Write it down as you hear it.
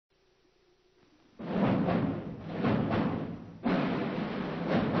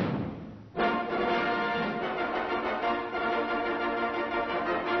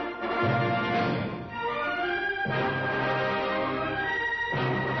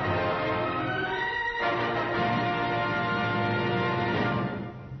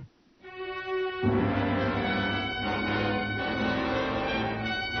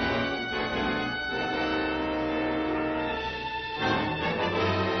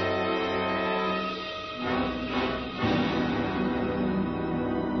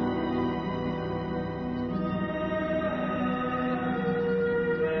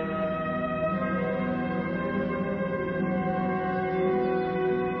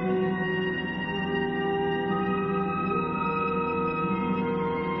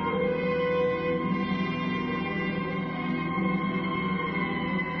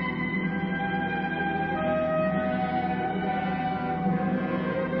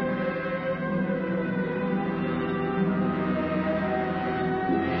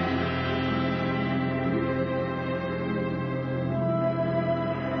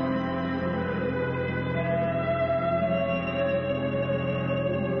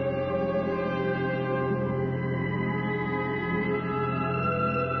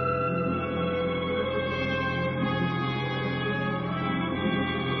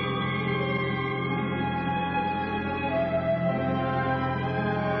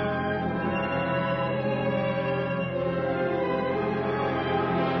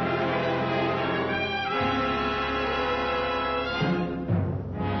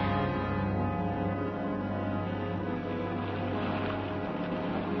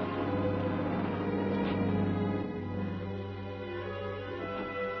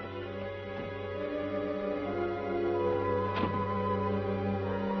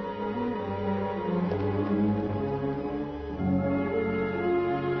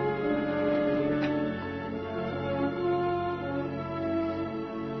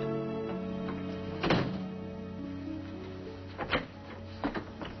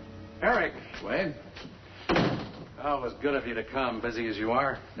Eric. Wayne? Oh, it was good of you to come, busy as you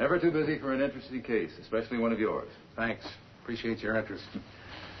are. Never too busy for an interesting case, especially one of yours. Thanks. Appreciate your interest.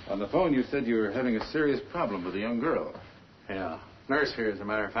 On the phone, you said you were having a serious problem with a young girl. Yeah. Nurse here, as a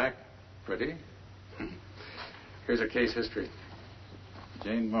matter of fact. Pretty. Here's her case history.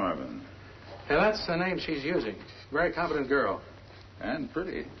 Jane Marvin. Yeah, that's the name she's using. Very competent girl. And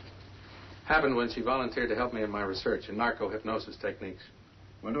pretty. Happened when she volunteered to help me in my research in narco-hypnosis techniques.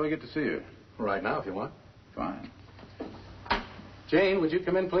 When do I get to see her? Right now, if you want. Fine. Jane, would you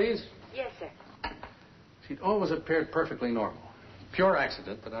come in, please? Yes, sir. She'd always appeared perfectly normal. Pure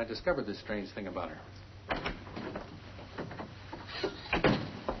accident, but I discovered this strange thing about her.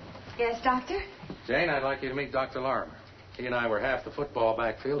 Yes, Doctor? Jane, I'd like you to meet Dr. Lorimer. He and I were half the football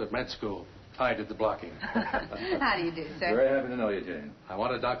backfield at med school. I did the blocking. How do you do, sir? Very happy to know you, Jane. I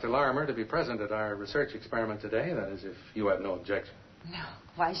wanted Dr. Lorimer to be present at our research experiment today. That is, if you have no objection. No.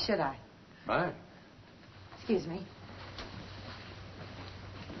 Why should I? Fine. Excuse me.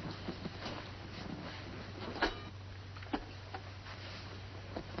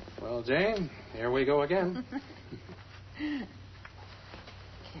 Well, Jane, here we go again. Okay.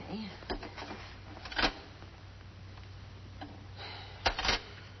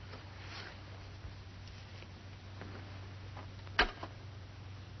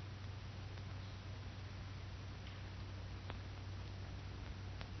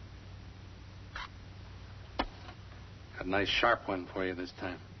 Got a nice sharp one for you this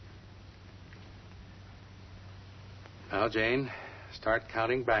time. Now, Jane, start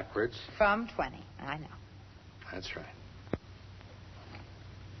counting backwards. From 20. I know. That's right.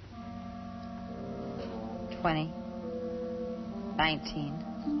 20. 19.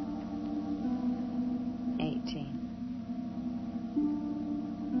 18.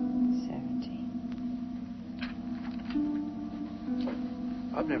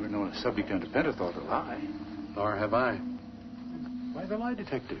 17. I've never known a subject under pentothal to lie. Nor have I. Why the lie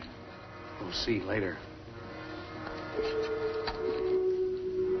detector? We'll see later.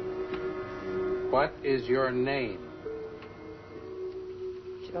 What is your name?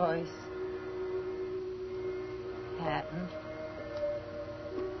 Joyce. Hatton.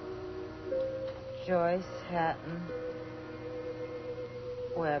 Joyce Hatton.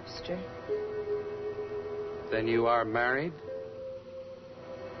 Webster. Then you are married?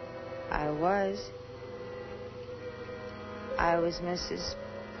 I was Mrs.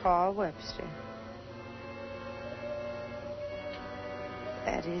 Paul Webster.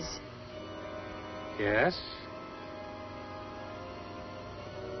 That is... Yes.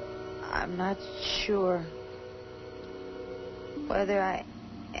 I'm not sure whether I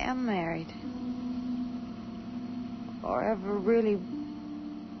am married or ever really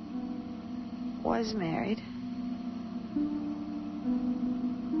was married.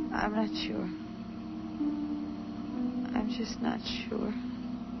 I'm not sure. I'm just not sure.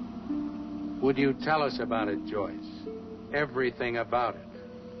 Would you tell us about it, Joyce? Everything about it.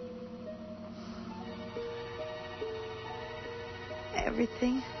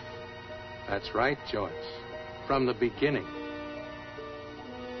 Everything? That's right, Joyce. From the beginning.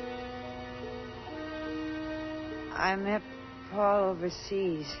 I met Paul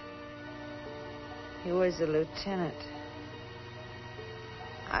overseas. He was a lieutenant.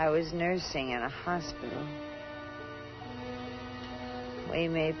 I was nursing in a hospital. We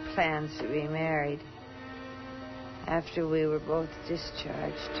made plans to be married after we were both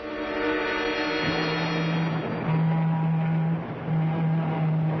discharged.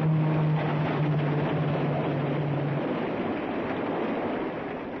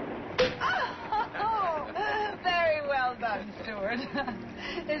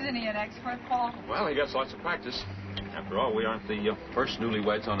 Isn't he an expert, Paul? Well, he gets lots of practice. After all, we aren't the first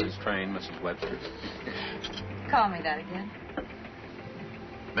newlyweds on his train, Mrs. Webster. Call me that again.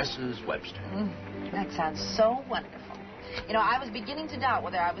 Mrs. Webster. That sounds so wonderful. You know, I was beginning to doubt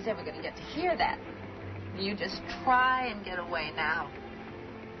whether I was ever going to get to hear that. You just try and get away now.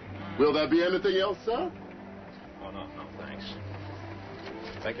 Will there be anything else, sir? Oh, no, thanks.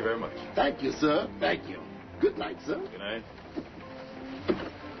 Thank you very much. Thank you, sir. Thank you. Good night, sir. Good night.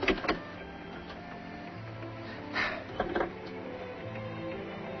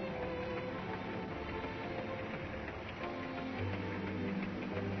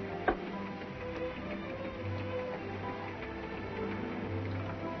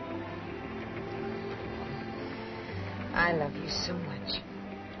 I love you so much.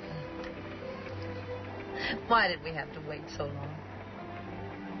 Why did we have to wait so long?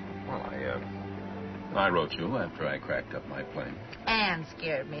 Well, I wrote you after I cracked up my plane. And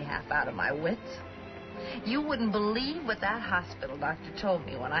scared me half out of my wits. You wouldn't believe what that hospital doctor told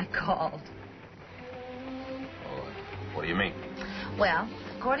me when I called. Oh, what do you mean? Well,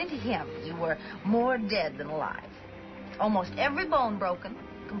 according to him, you were more dead than alive. Almost every bone broken,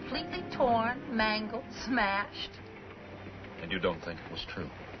 completely torn, mangled, smashed. And you don't think it was true?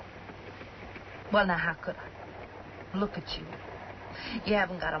 Well, now, how could I? Look at you. You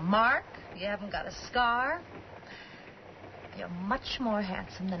haven't got a mark. You haven't got a scar. You're much more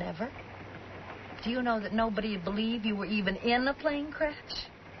handsome than ever. Do you know that nobody would believe you were even in a plane crash?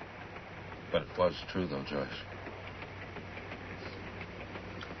 But it was true, though, Joyce.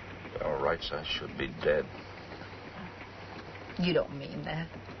 By all rights, I should be dead. You don't mean that.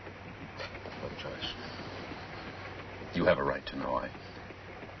 Well, Joyce, you have a right to know.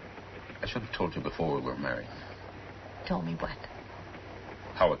 I should have told you before we were married. Told me what?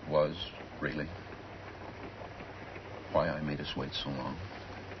 How it was, really. Why I made us wait so long.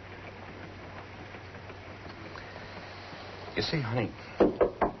 You see, honey.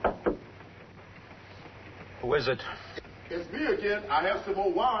 Who is it? It's me again. I have some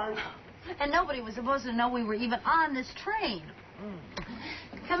more wine. And nobody was supposed to know we were even on this train.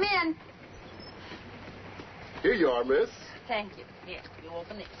 Come in. Here you are, miss. Thank you. Here, you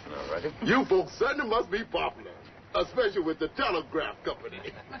open it. All righty. You folks certainly must be popular, especially with the telegraph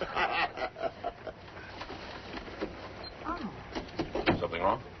company. Oh. Something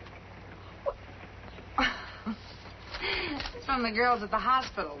wrong? It's from the girls at the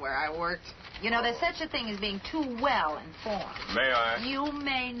hospital where I worked. You know, there's such a thing as being too well informed. May I? You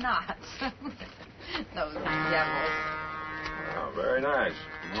may not. Those devils. Oh, very nice.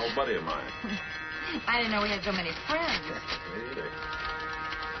 An old buddy of mine. I didn't know we had so many friends. Me either.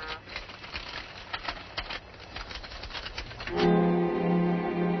 Oh,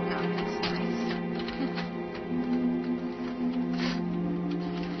 that's nice.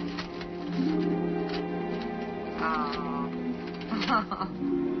 Oh.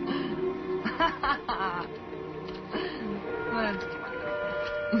 That's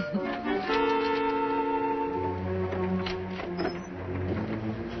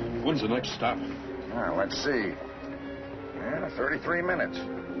When's the next stop? Now, let's see. Yeah, 33 minutes.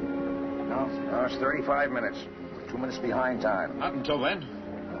 No, it's 35 minutes. We're 2 minutes behind time. Not until then.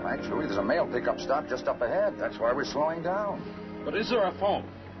 Well, actually, there's a mail pickup stop just up ahead. That's why we're slowing down. But is there a phone?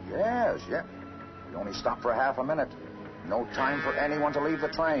 Yes, yeah. We only stop for half a minute. No time for anyone to leave the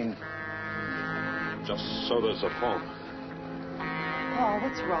train. Just so there's a phone. Paul,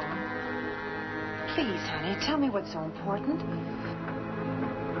 what's wrong? Please, honey, tell me what's so important.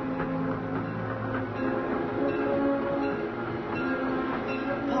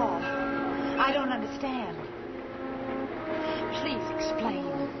 Paul, I don't understand. Please explain.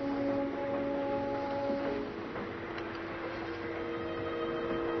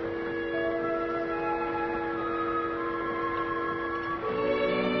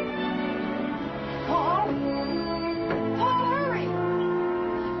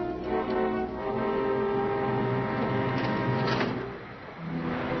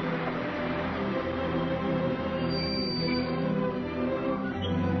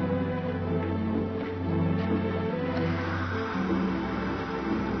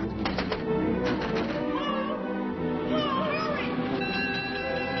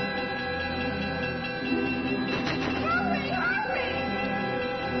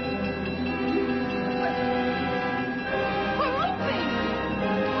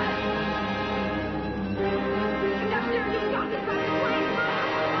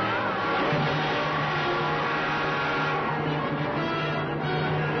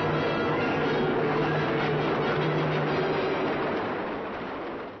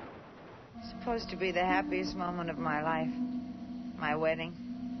 Supposed to be the happiest moment of my life, my wedding.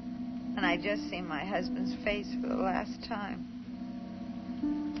 And I just seen my husband's face for the last time.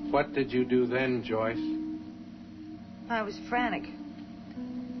 What did you do then, Joyce? I was frantic.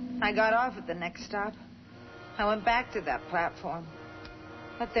 I got off at the next stop. I went back to that platform.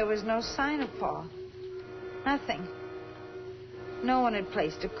 But there was no sign of Paul. Nothing. No one had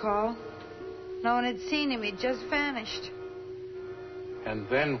placed a call. No one had seen him. He'd just vanished. And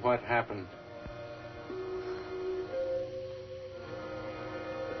then what happened?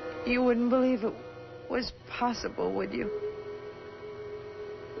 You wouldn't believe it was possible, would you?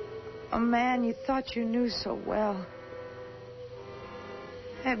 A man you thought you knew so well,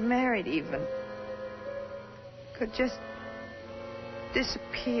 had married even, could just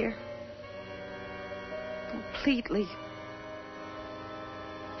disappear completely.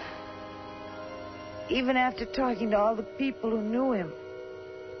 Even after talking to all the people who knew him,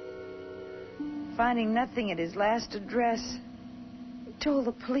 finding nothing at his last address, he told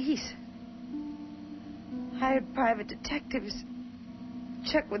the police. hired private detectives.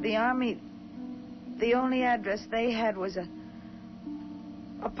 Checked with the Army. The only address they had was a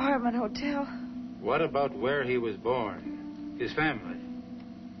apartment hotel. What about where he was born? His family?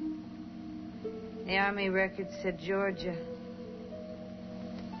 The Army record said Georgia.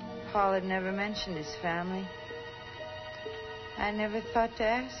 Paul had never mentioned his family. I never thought to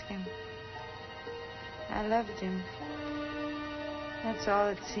ask him. I loved him. That's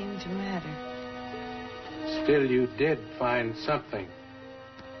all that seemed to matter. Still, you did find something.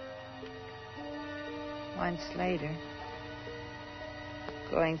 Months later,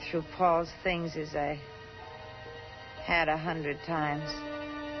 going through Paul's things as I had 100 times.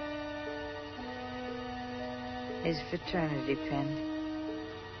 His fraternity pin.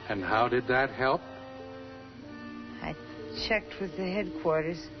 And how did that help? I checked with the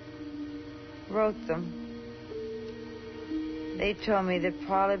headquarters. Wrote them. They told me that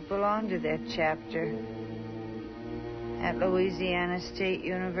Paul had belonged to their chapter at Louisiana State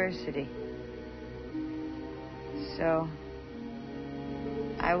University. So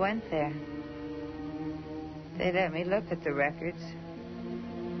I went there. They let me look at the records.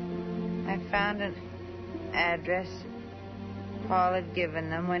 I found an address Paul had given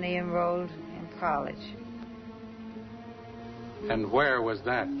them when he enrolled in college. And where was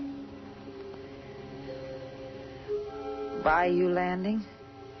that? Bayou Landing.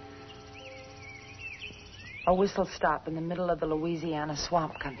 A whistle stop in the middle of the Louisiana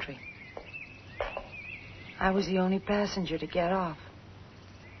swamp country. I was the only passenger to get off.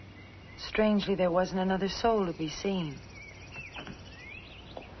 Strangely, there wasn't another soul to be seen.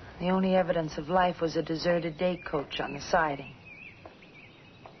 The only evidence of life was a deserted day coach on the siding.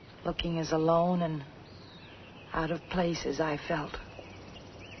 Looking as alone and out of place as I felt.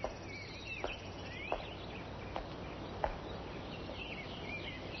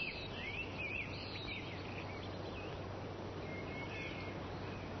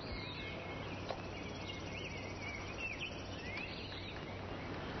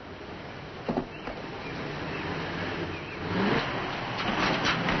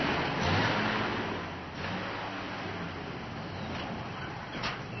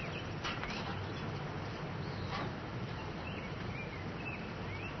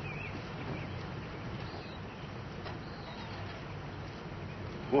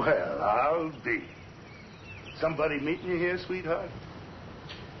 Well, I'll be. Somebody meeting you here, sweetheart?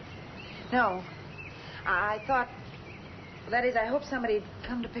 No. I thought... That is, I hope somebody'd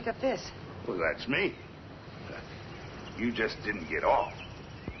come to pick up this. Well, that's me. You just didn't get off.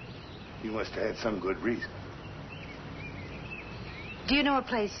 You must have had some good reason. Do you know a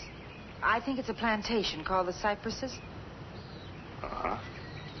place? I think it's a plantation called the Cypresses. Uh-huh.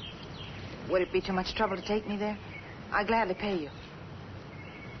 Would it be too much trouble to take me there? I'd gladly pay you.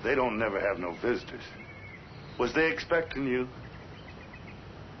 They don't never have no visitors. Was they expecting you?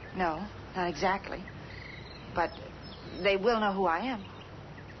 No, not exactly. But they will know who I am.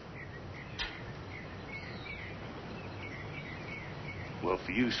 Well,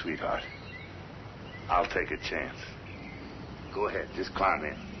 for you, sweetheart, I'll take a chance. Go ahead, just climb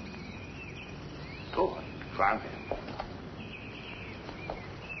in. Go on, climb in.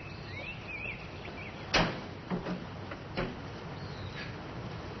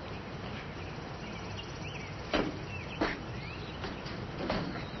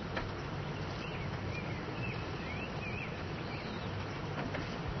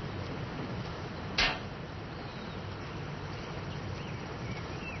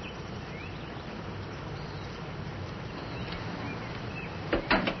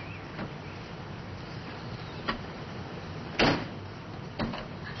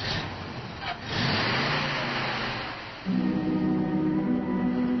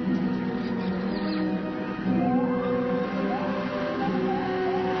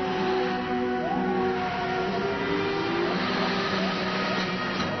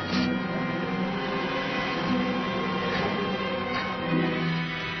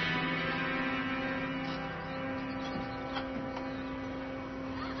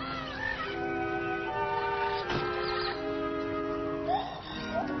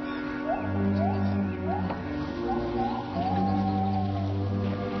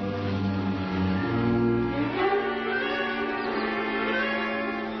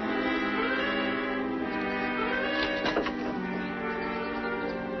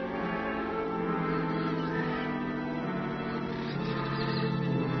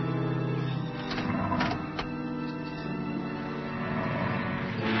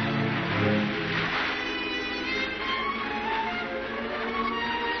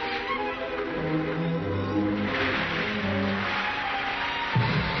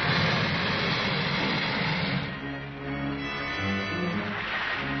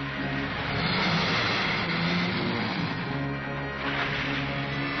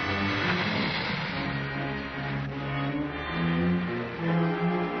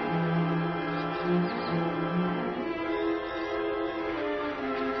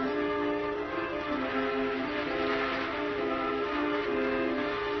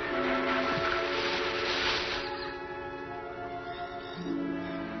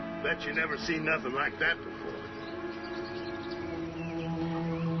 bet you never seen nothing like that before.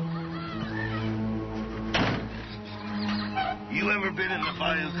 You ever been in the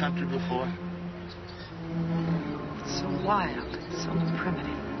bayou country before? It's so wild, so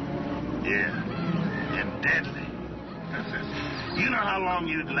primitive. Yeah, and deadly. You know how long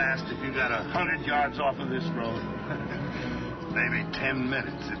you'd last if you got 100 yards off of this road? Maybe 10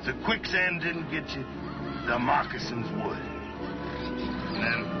 minutes. If the quicksand didn't get you, the moccasins would.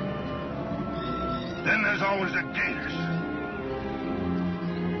 And then there's always the gators.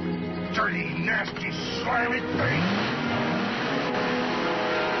 Dirty, nasty, slimy things.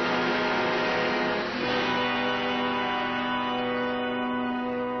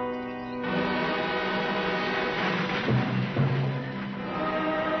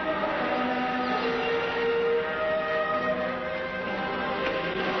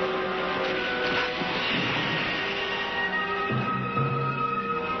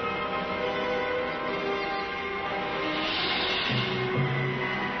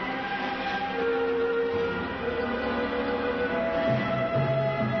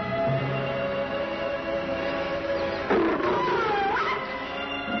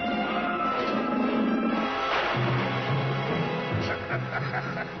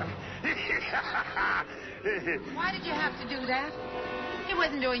 Why did you have to do that? He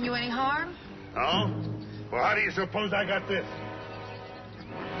wasn't doing you any harm. Oh? Well, how do you suppose I got this?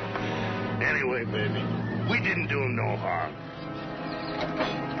 Anyway, baby, we didn't do him no harm.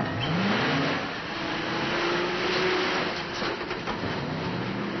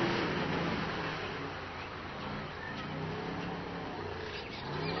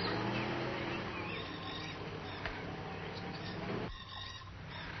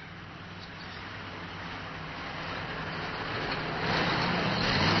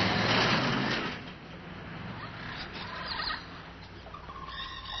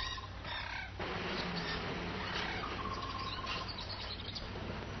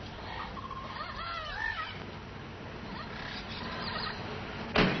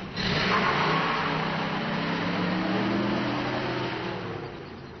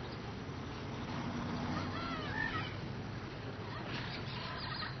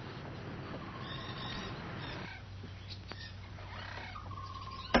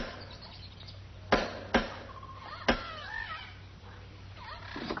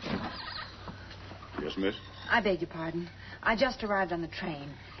 Yes, miss? I beg your pardon. I just arrived on the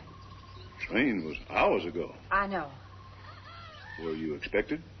train. Train was hours ago. I know. Were you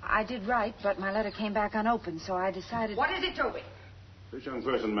expected? I did write, but my letter came back unopened, so I decided... What is it, Toby? This young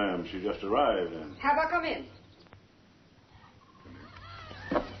person, ma'am, she just arrived and... Have her come in.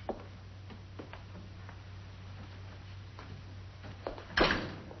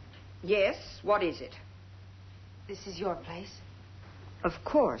 Yes, what is it? This is your place? Of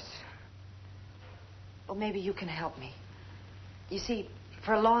course. Well, maybe you can help me. You see,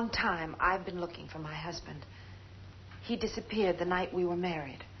 for a long time, I've been looking for my husband. He disappeared the night we were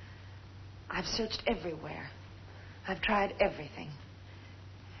married. I've searched everywhere. I've tried everything.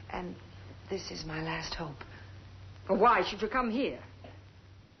 And this is my last hope. Well, why should you come here?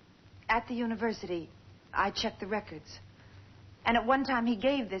 At the university, I checked the records. And at one time, he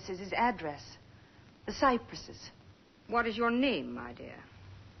gave this as his address. The Cypresses. What is your name, my dear?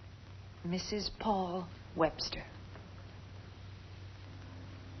 Mrs. Paul Webster.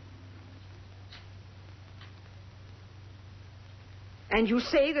 And you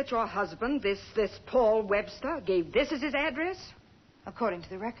say that your husband, this Paul Webster, gave this as his address? According to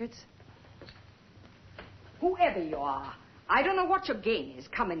the records. Whoever you are, I don't know what your game is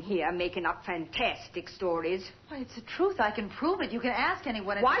coming here making up fantastic stories. Why, it's the truth. I can prove it. You can ask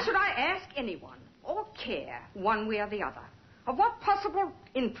anyone. Why should I ask anyone or care one way or the other? Of what possible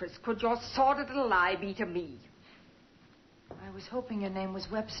interest could your sordid little lie be to me? I was hoping your name was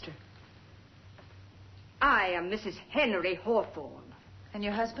Webster. I am Mrs. Henry Hawthorne. And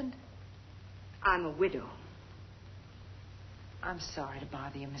your husband? I'm a widow. I'm sorry to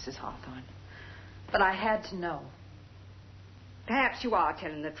bother you, Mrs. Hawthorne. But I had to know. Perhaps you are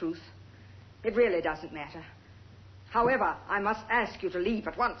telling the truth. It really doesn't matter. However, I must ask you to leave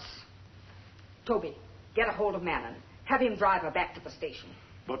at once. Toby, get a hold of Manon. Have him drive her back to the station.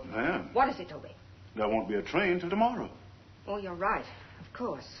 But, ma'am... What is it, Toby? There won't be a train till tomorrow. Oh, you're right. Of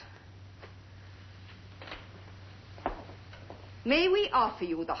course. May we offer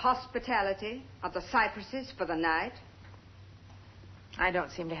you the hospitality of the Cypresses for the night? I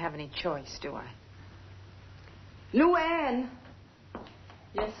don't seem to have any choice, do I? Louann.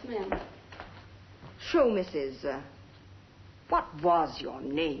 Yes, ma'am. Show Mrs. What was your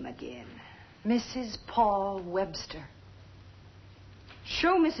name again? Mrs. Paul Webster.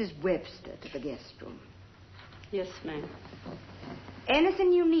 Show Mrs. Webster to the guest room. Yes, ma'am.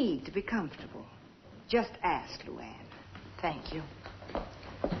 Anything you need to be comfortable, just ask Louann. Thank you.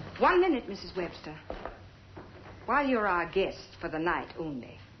 1 minute, Mrs. Webster. While you're our guest for the night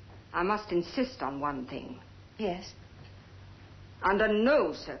only, I must insist on one thing. Yes? Under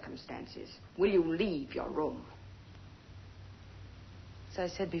no circumstances will you leave your room. As I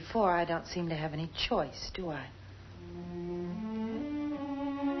said before, I don't seem to have any choice, do I?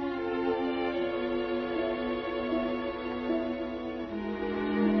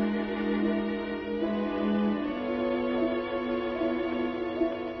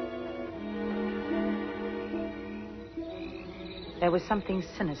 There was something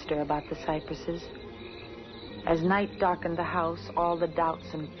sinister about the cypresses. As night darkened the house, all the doubts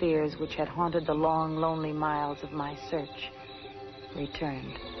and fears which had haunted the long, lonely miles of my search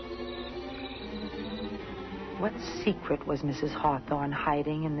returned. What secret was Mrs. Hawthorne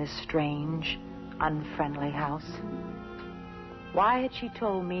hiding in this strange, unfriendly house? Why had she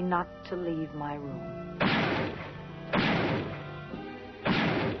told me not to leave my room?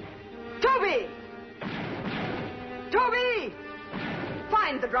 Toby! Toby!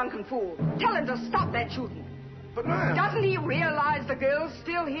 Find the drunken fool. Tell him to stop that shooting. But, ma'am... Doesn't he realize the girl's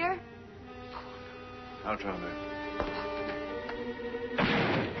still here? I'll try, ma'am.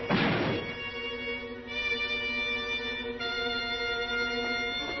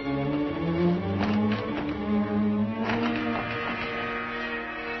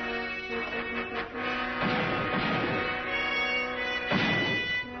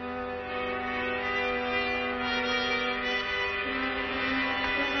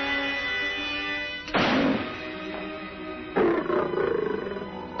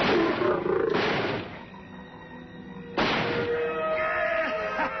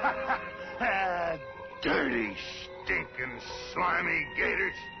 Dirty, stinking, slimy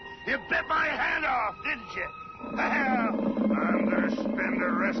gators. You bit my hand off, didn't you? Well, I'm going to spend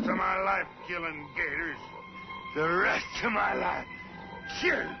the rest of my life killing gators. The rest of my life.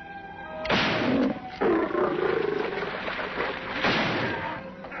 Sure.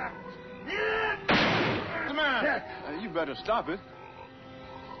 Come on. You better stop it.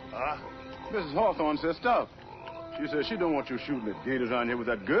 Huh? Mrs. Hawthorne says stop. She says she don't want you shooting at gators on here with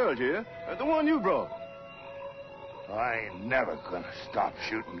that girl here. The one you brought. I ain't never gonna stop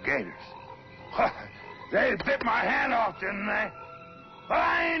shooting gators. They bit my hand off, didn't they? But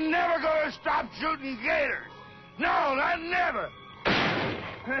I ain't never gonna stop shooting gators. No, not never.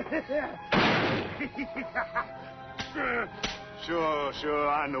 Sure,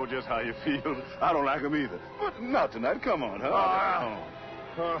 I know just how you feel. I don't like them either. But not tonight. Come on,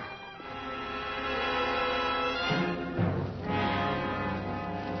 huh?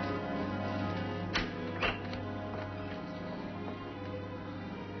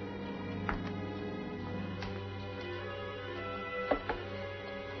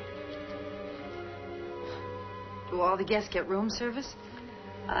 Do all the guests get room service?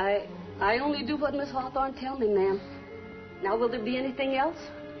 I only do what Miss Hawthorne tell me, ma'am. Now, will there be anything else?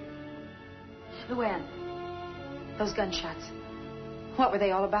 Louann, those gunshots. What were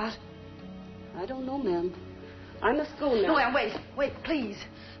they all about? I don't know, ma'am. I must go now. Louann, wait, please.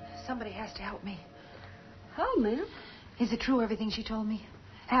 Somebody has to help me. How, ma'am? Is it true, everything she told me?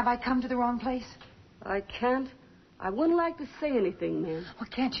 Have I come to the wrong place? I can't. I wouldn't like to say anything, ma'am. Well,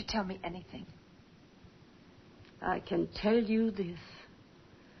 can't you tell me anything? I can tell you this.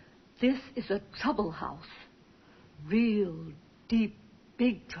 This is a trouble house. Real, deep,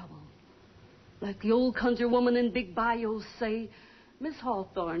 big trouble. Like the old conjure woman in Big Bayous say, Miss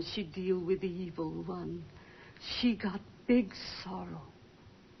Hawthorne, she deal with the evil one. She got big sorrow.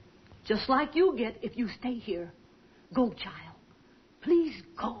 Just like you get if you stay here. Go, child. Please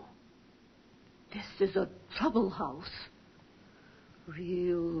go. This is a trouble house.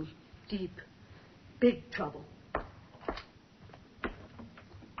 Real, deep, big trouble.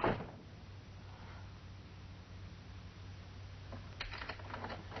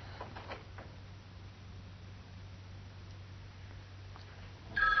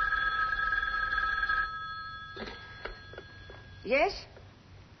 Yes?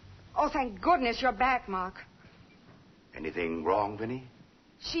 Oh, thank goodness you're back, Mark. Anything wrong, Vinny?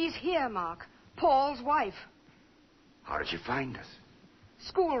 She's here, Mark. Paul's wife. How did you find us?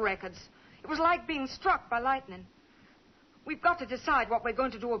 School records. It was like being struck by lightning. We've got to decide what we're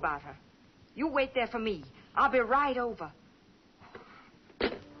going to do about her. You wait there for me. I'll be right over.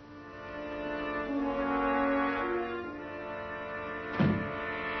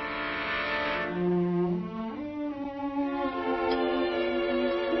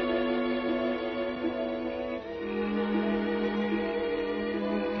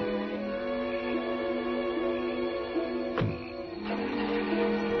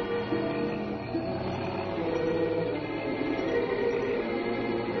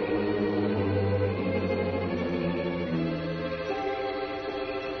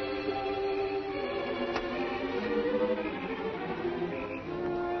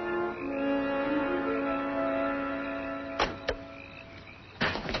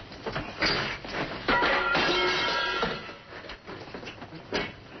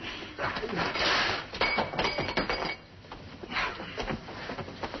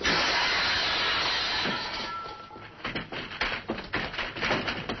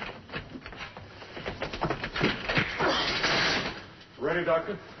 Ready,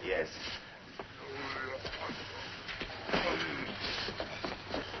 Doctor? Yes.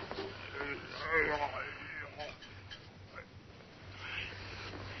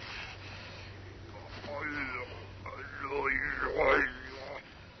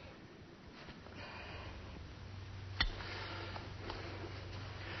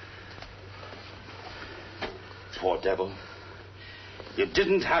 Poor devil. You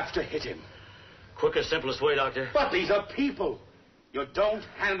didn't have to hit him. Quickest, simplest way, Doctor. But these are people. You don't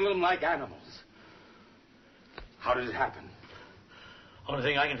handle them like animals. How did it happen? Only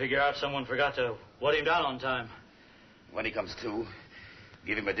thing I can figure out, someone forgot to wet him down on time. When he comes to,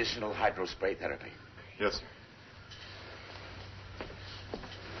 give him additional hydrospray therapy. Yes, sir.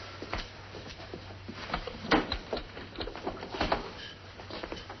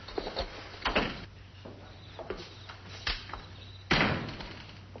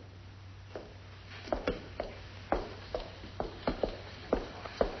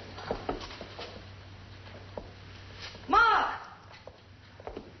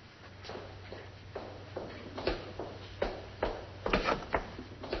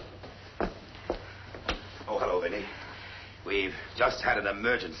 Just had an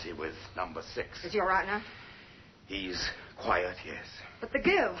emergency with number 6. Is he all right now? He's quiet, yes. But the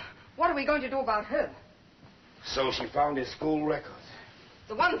girl, what are we going to do about her? So she found his school record.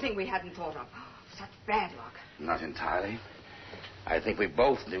 The one thing we hadn't thought of. Such bad luck. Not entirely. I think we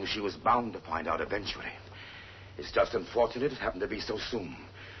both knew she was bound to find out eventually. It's just unfortunate it happened to be so soon.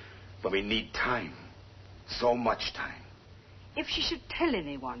 But we need time. So much time. If she should tell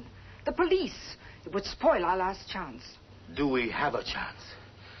anyone, the police, it would spoil our last chance. Do we have a chance?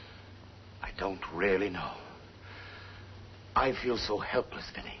 I don't really know. I feel so helpless,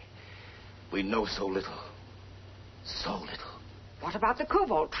 Vinny. We know so little. So little. What about the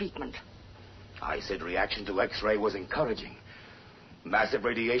cobalt treatment? I said reaction to X-ray was encouraging. Massive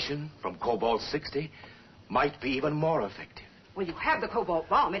radiation from cobalt-60 might be even more effective. Well, you have the cobalt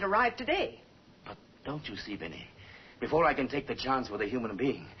bomb. It arrived today. But don't you see, Vinny? Before I can take the chance with a human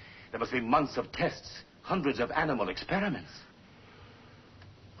being, there must be months of tests. Hundreds of animal experiments.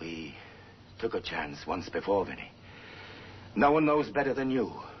 We took a chance once before, Vinny. No one knows better than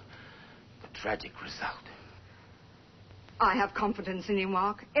you the tragic result. I have confidence in you,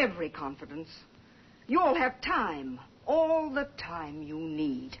 Mark. Every confidence. You'll have time. All the time you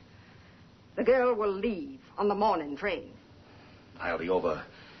need. The girl will leave on the morning train. I'll be over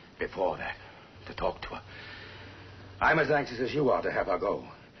before that to talk to her. I'm as anxious as you are to have her go.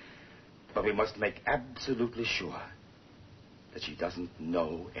 But we must make absolutely sure that she doesn't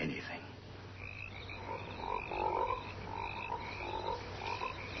know anything.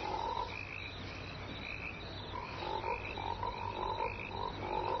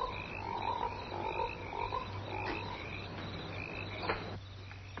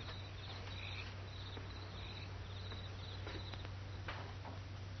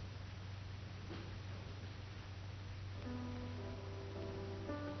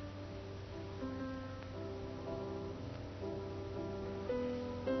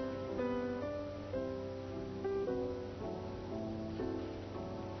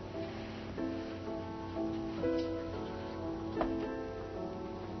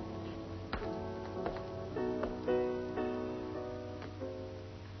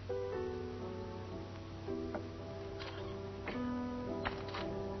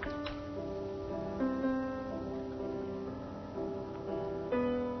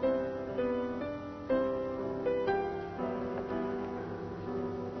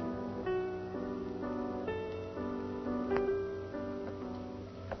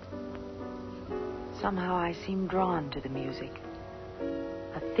 Somehow I seemed drawn to the music.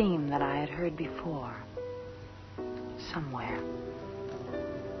 A theme that I had heard before. Somewhere.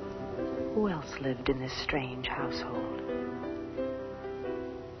 Who else lived in this strange household?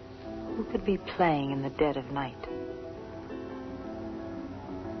 Who could be playing in the dead of night?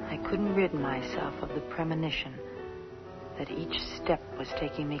 I couldn't rid myself of the premonition that each step was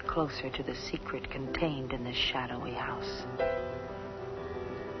taking me closer to the secret contained in this shadowy house.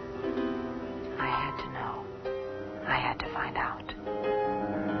 I had to know. I had to find out.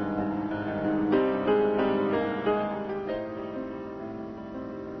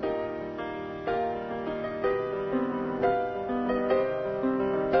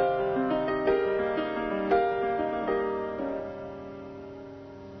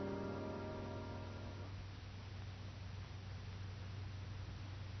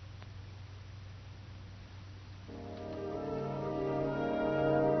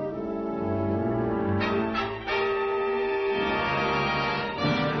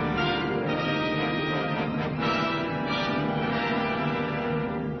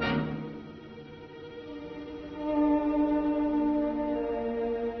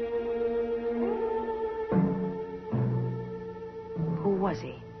 was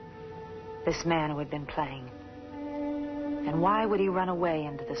he? This man who had been playing. And why would he run away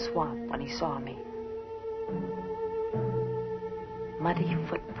into the swamp when he saw me? Muddy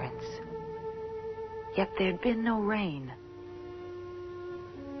footprints. Yet there'd been no rain.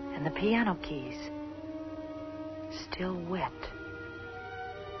 And the piano keys still wet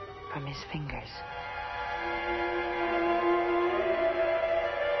from his fingers.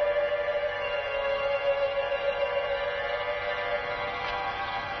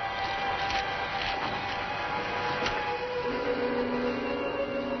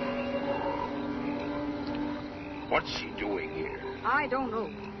 What's she doing here? I don't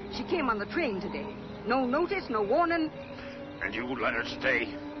know. She came on the train today. No notice, no warning. And you let her stay?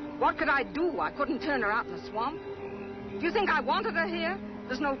 What could I do? I couldn't turn her out in the swamp. Do you think I wanted her here?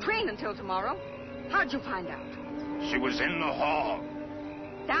 There's no train until tomorrow. How'd you find out? She was in the hall.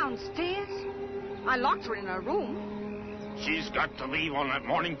 Downstairs? I locked her in her room. She's got to leave on that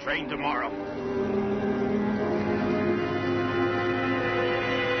morning train tomorrow.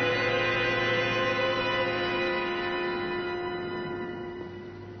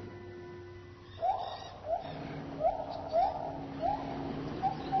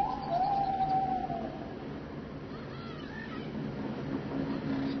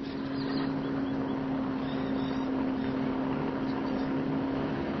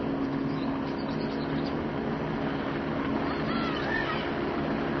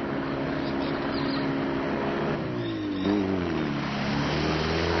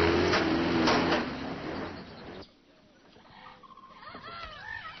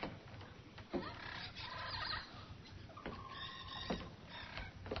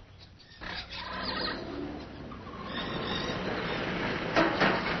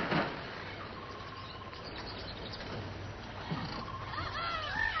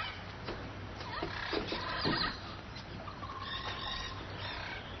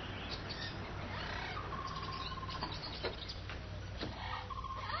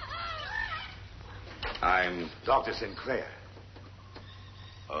 I'm Dr. Sinclair.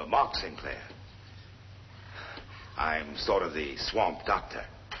 Mark Sinclair. I'm sort of the swamp doctor.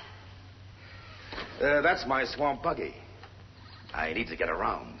 That's my swamp buggy. I need to get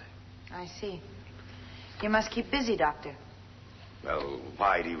around. I see. You must keep busy, Doctor. Well,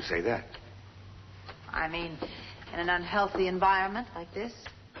 why do you say that? I mean, in an unhealthy environment like this.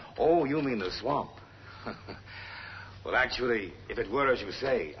 Oh, you mean the swamp. Well, actually, if it were as you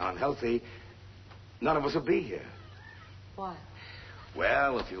say, unhealthy, none of us would be here. Why?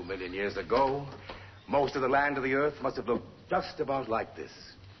 Well, a few million years ago, most of the land of the earth must have looked just about like this.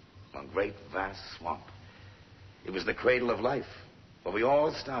 A great, vast swamp. It was the cradle of life, where we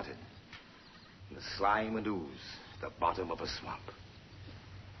all started. In the slime and ooze, the bottom of a swamp.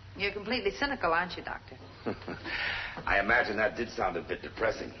 You're completely cynical, aren't you, Doctor? I imagine that did sound a bit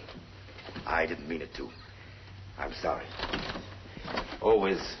depressing. I didn't mean it to. I'm sorry. Oh,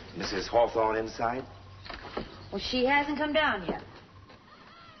 is Mrs. Hawthorne inside? Well, she hasn't come down yet.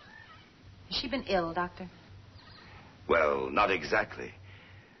 Has she been ill, Doctor? Well, not exactly.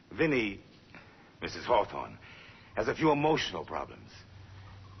 Vinny, Mrs. Hawthorne, has a few emotional problems.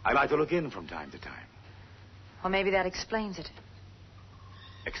 I like to look in from time to time. Well, maybe that explains it.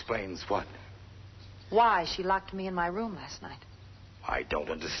 Explains what? Why she locked me in my room last night. I don't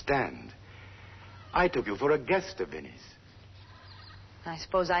understand. I took you for a guest of Vinny's. I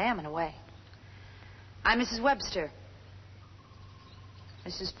suppose I am, in a way. I'm Mrs. Webster.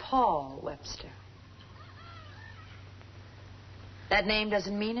 Mrs. Paul Webster. That name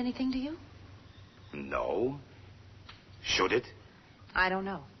doesn't mean anything to you? No. Should it? I don't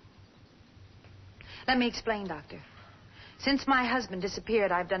know. Let me explain, Doctor. Since my husband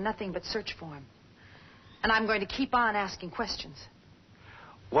disappeared, I've done nothing but search for him. And I'm going to keep on asking questions.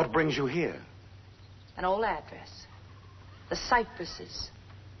 What brings you here? An old address. The cypresses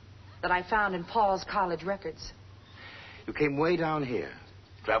that I found in Paul's college records. You came way down here,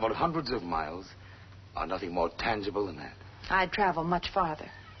 traveled hundreds of miles, on nothing more tangible than that. I'd travel much farther,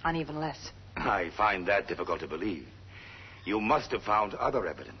 on even less. I find that difficult to believe. You must have found other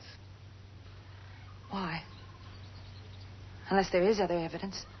evidence. Why? Unless there is other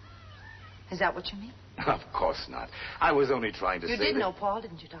evidence. Is that what you mean? Of course not. I was only trying to say You did that... know Paul,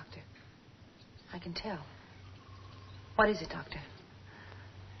 didn't you, Doctor? I can tell. What is it, Doctor?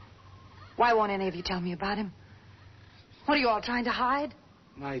 Why won't any of you tell me about him? What are you all trying to hide?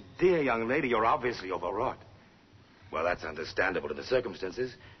 My dear young lady, you're obviously overwrought. Well, that's understandable in the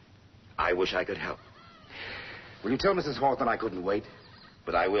circumstances. I wish I could help. Will you tell Mrs. Hawthorne I couldn't wait?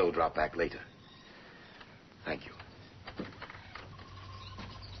 But I will drop back later. Thank you.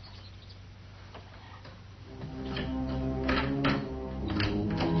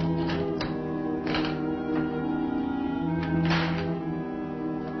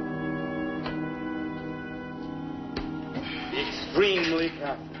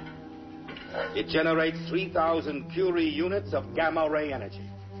 powerful. It generates 3,000 Curie units of gamma ray energy.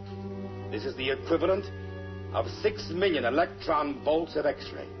 This is the equivalent of 6 million electron volts of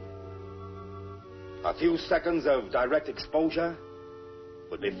X-ray. A few seconds of direct exposure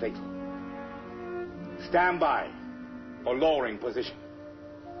would be fatal. Stand by for lowering position.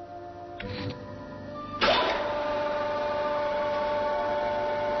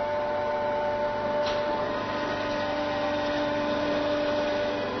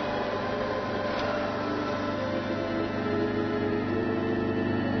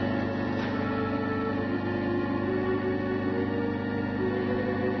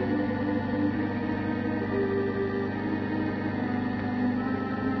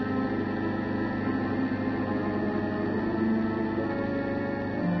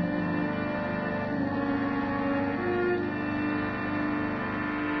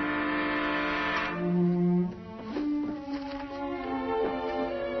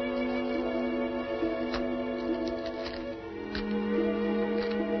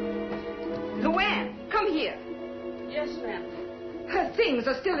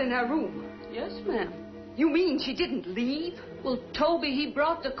 Are still in her room. Yes, ma'am. You mean she didn't leave? Well, Toby, he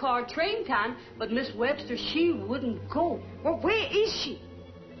brought the car train time, but Miss Webster, she wouldn't go. Well, where is she?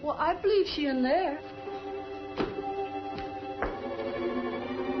 Well, I believe she in there.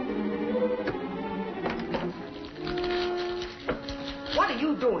 What are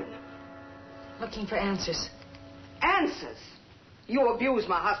you doing? Looking for answers. Answers? You abused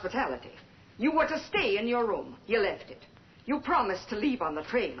my hospitality. You were to stay in your room. You left it. You promised to leave on the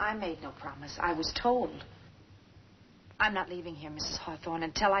train. I made no promise. I was told. I'm not leaving here, Mrs. Hawthorne,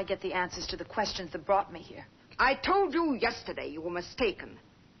 until I get the answers to the questions that brought me here. I told you yesterday you were mistaken.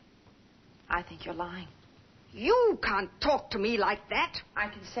 I think you're lying. You can't talk to me like that. I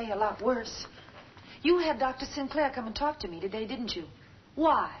can say a lot worse. You had Dr. Sinclair come and talk to me today, didn't you?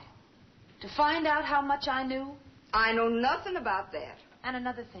 Why? To find out how much I knew? I know nothing about that. And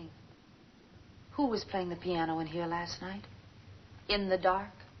another thing. Who was playing the piano in here last night? In the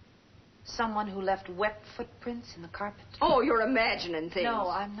dark? Someone who left wet footprints in the carpet? Oh, you're imagining things. No,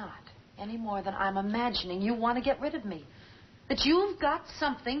 I'm not. Any more than I'm imagining you want to get rid of me. That you've got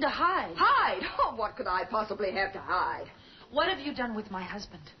something to hide. Hide? Oh, what could I possibly have to hide? What have you done with my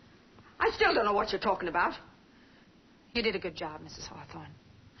husband? I still don't know what you're talking about. You did a good job, Mrs. Hawthorne.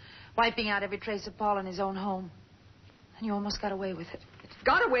 Wiping out every trace of Paul in his own home. And you almost got away with it.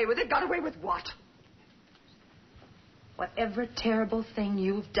 Got away with it? Got away with what? Whatever terrible thing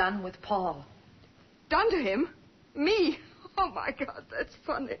you've done with Paul. Done to him? Me? Oh, my God, that's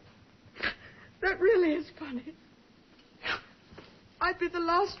funny. That really is funny. I'd be the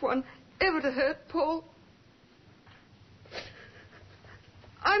last one ever to hurt Paul.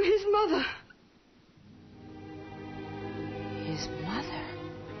 I'm his mother. His mother?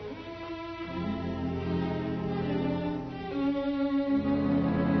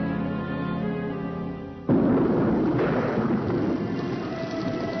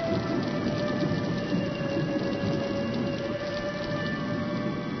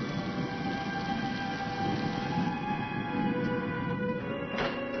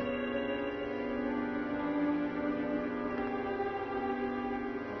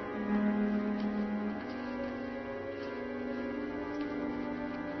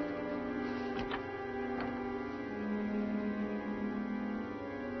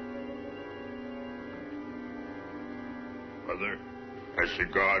 Mother, has she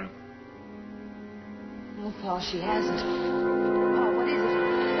gone? No, Paul, she hasn't. Oh, what is it?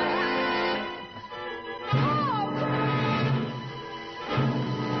 What happened?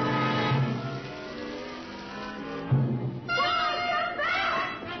 Oh, Paul, get back!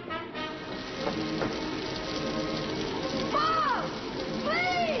 Paul,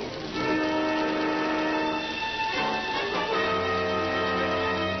 please!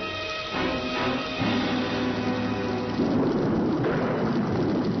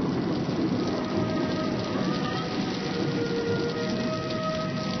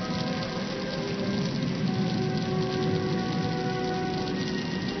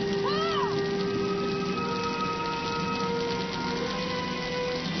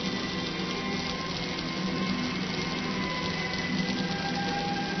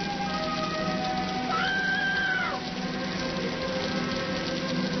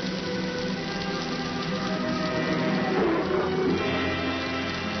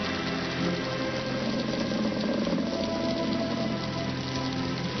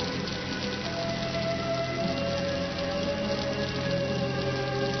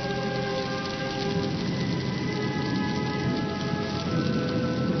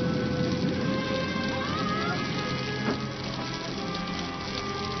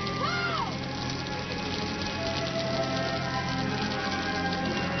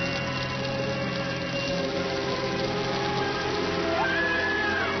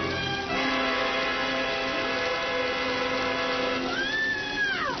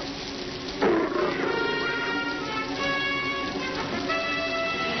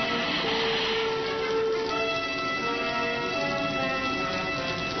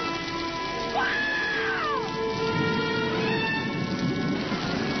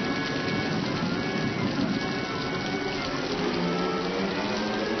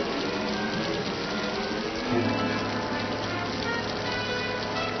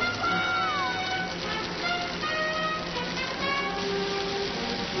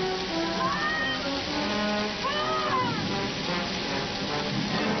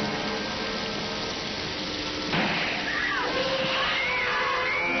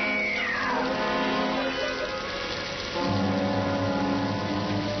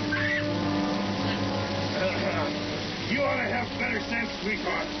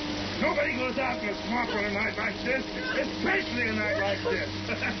 Nobody goes out in the swamp on a night like this, especially a night like this.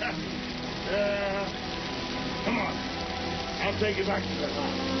 Come on. I'll take you back to the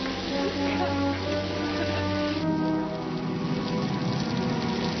house.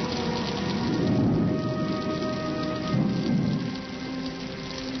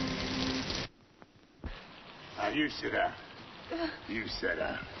 Now, you sit down. You sit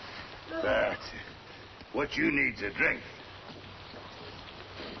down. That's it. What you need's a drink.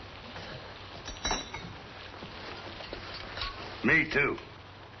 Me too.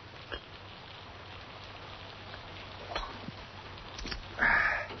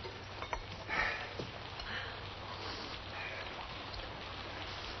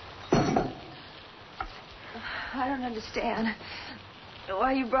 I don't understand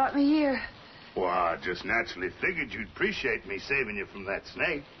why you brought me here. Well, I just naturally figured you'd appreciate me saving you from that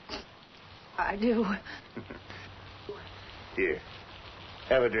snake. I do. Here,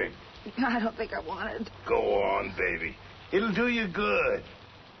 have a drink. I don't think I want it. Go on, baby. It'll do you good.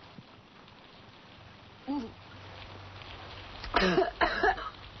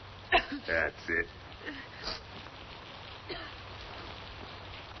 That's it.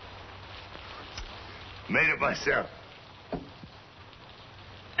 Made it myself.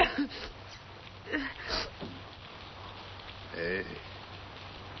 Hey,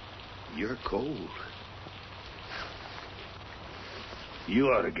 you're cold. You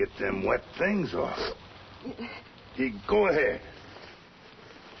ought to get them wet things off. Here, go ahead.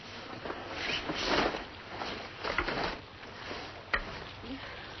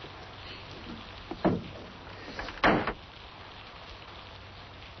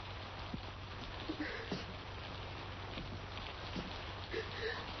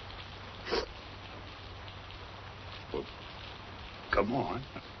 Well, come on.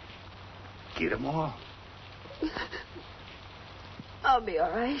 Get them off. I'll be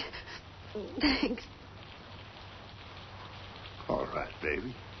all right. Thanks. All right,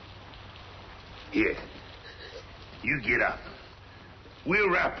 baby. Here. You get up. We'll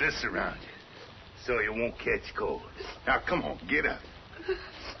wrap this around you so you won't catch cold. Now, come on, get up.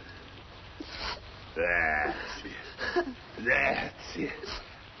 That's it. That's it.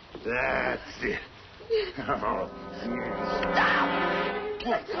 That's it. Oh.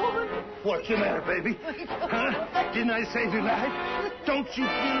 What's the matter, baby? Huh? Didn't I save your life? Don't you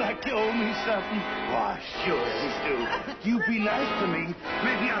feel like you owe me something? Why, sure you do. You be nice to me.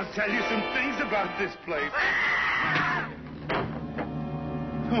 Maybe I'll tell you some things about this place.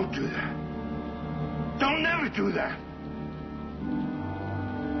 Don't do that. Don't never do that.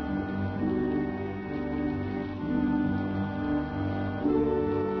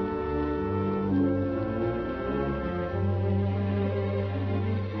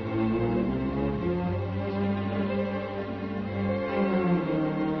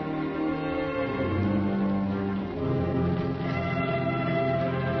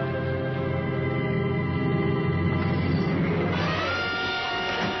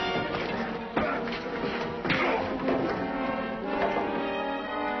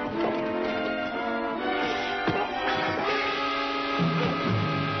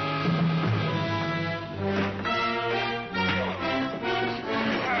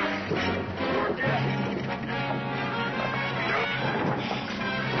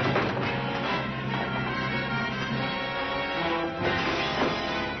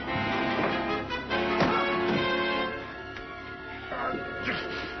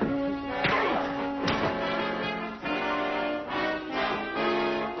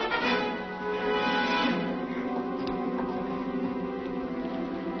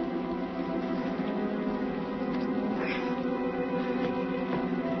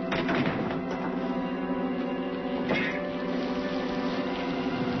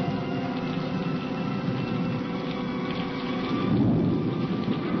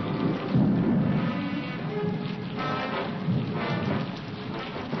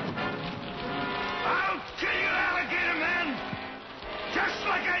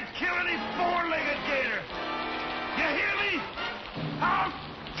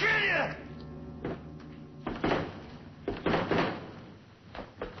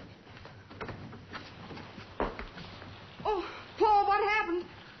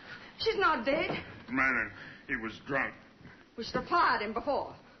 Dead? Manon, he was drunk. We should have fired him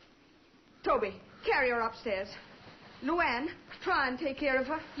before. Toby, carry her upstairs. Louann, try and take care of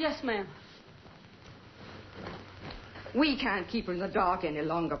her. Yes, ma'am. We can't keep her in the dark any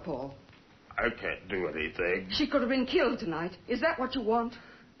longer, Paul. I can't do anything. She could have been killed tonight. Is that what you want?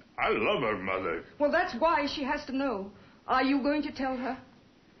 I love her, Mother. Well, that's why she has to know. Are you going to tell her?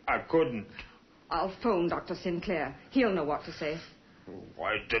 I couldn't. I'll phone Dr. Sinclair. He'll know what to say.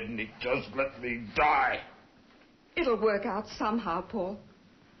 Why didn't he just let me die? It'll work out somehow, Paul.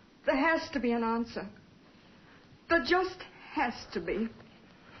 There has to be an answer. There just has to be.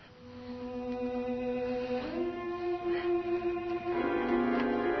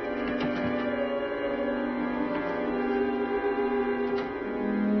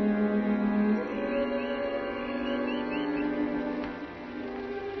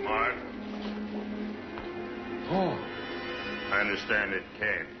 I understand it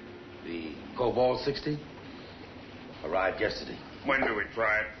came. The Cobalt 60 arrived yesterday. When do we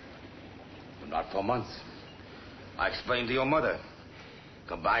try it? Not for months. I explained to your mother.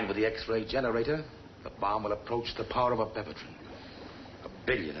 Combined with the X-ray generator, the bomb will approach the power of a bevatron. 1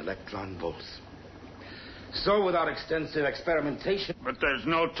 billion electron volts. So without extensive experimentation... But there's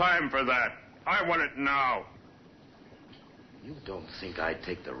no time for that. I want it now. You don't think I'd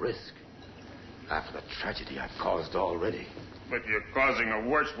take the risk after the tragedy I've caused already? But you're causing a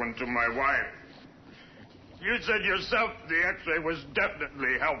worse one to my wife. You said yourself the X-ray was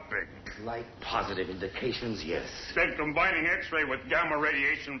definitely helping. Slight positive indications, yes. Then combining X-ray with gamma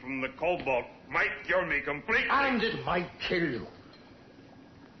radiation from the cobalt might cure me completely. And it might kill you.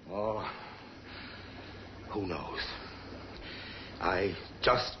 Oh, who knows? I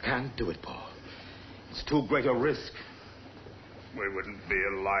just can't do it, Paul. It's too great a risk. We wouldn't be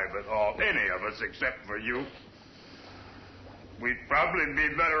alive at all, any of us, except for you. We'd probably be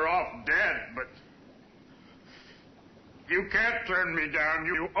better off dead, but... You can't turn me down.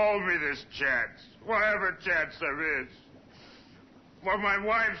 You owe me this chance. Whatever chance there is. For my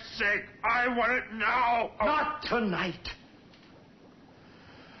wife's sake, I want it now. Not tonight.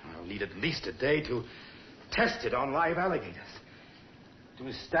 I'll need at least a day to test it on live alligators. To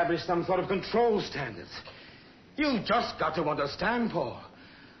establish some sort of control standards. You've just got to understand, Paul.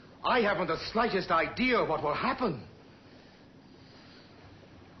 I haven't the slightest idea of what will happen.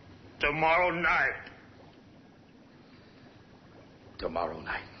 Tomorrow night. Tomorrow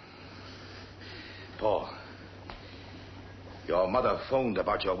night. Paul, your mother phoned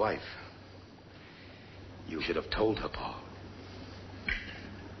about your wife. You should have told her, Paul.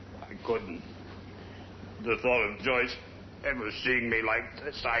 I couldn't. The thought of Joyce ever seeing me like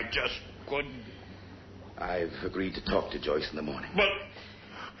this, I just couldn't. I've agreed to talk to Joyce in the morning. But...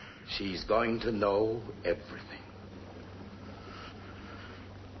 she's going to know everything.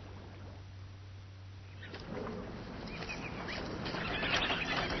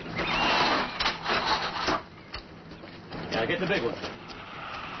 Yeah, get the big one.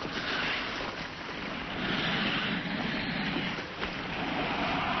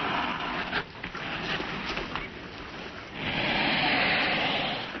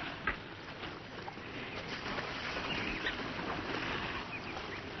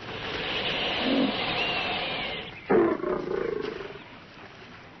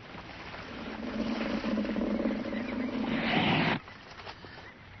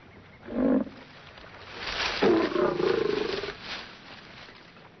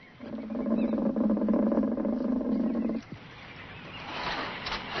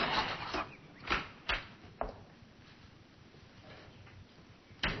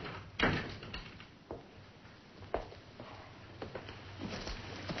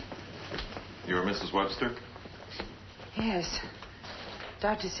 You're Mrs. Webster? Yes.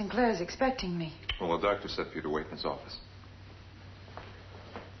 Dr. Sinclair is expecting me. Well, the doctor said for you to wait in his office.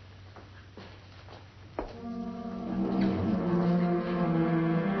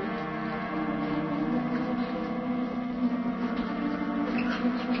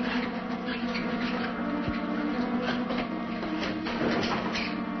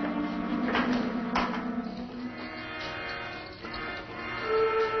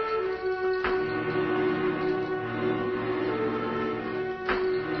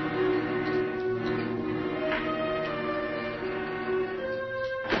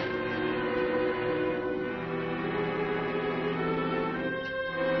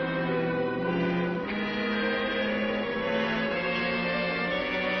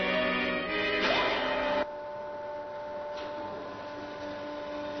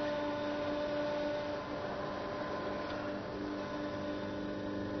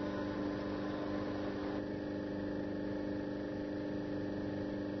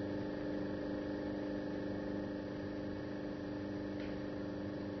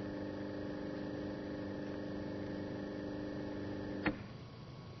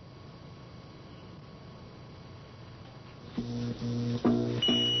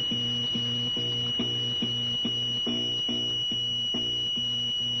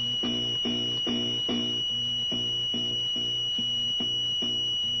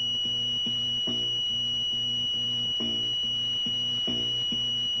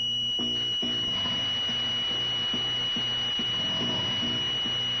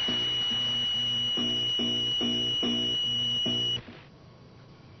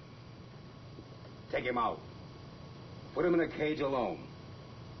 him out. Put him in a cage alone.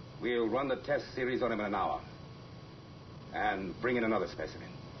 We'll run the test series on him in an hour. And bring in another specimen.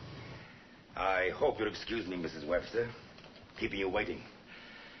 I hope you'll excuse me, Mrs. Webster, keeping you waiting.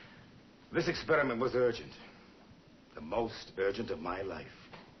 This experiment was urgent. The most urgent of my life.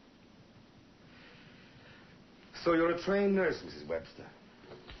 So you're a trained nurse, Mrs. Webster?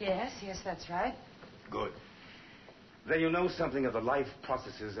 Yes, that's right. Good. Then you know something of the life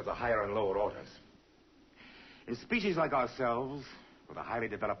processes of the higher and lower orders. In species like ourselves, with a highly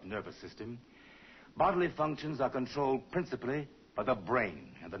developed nervous system, bodily functions are controlled principally by the brain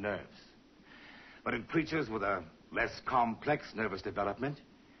and the nerves. But in creatures with a less complex nervous development,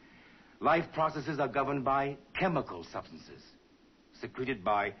 life processes are governed by chemical substances, secreted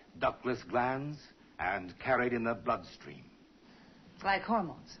by ductless glands and carried in the bloodstream. Like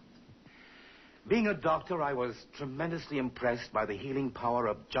hormones. Being a doctor, I was tremendously impressed by the healing power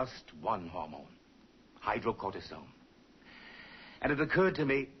of just one hormone, hydrocortisone. And it occurred to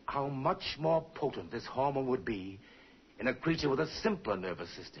me how much more potent this hormone would be in a creature with a simpler nervous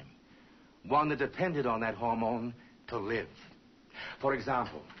system, one that depended on that hormone to live. For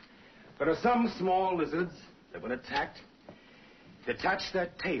example, there are some small lizards that, when attacked, detach their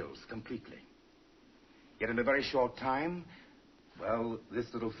tails completely. Yet in a very short time, well, this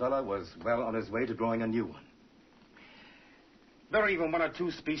little fella was well on his way to growing a new one. There are even one or two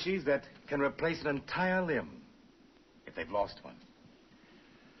species that can replace an entire limb if they've lost one.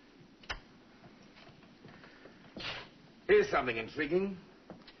 Here's something intriguing.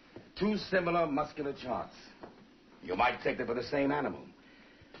 Two similar muscular charts. You might take them for the same animal.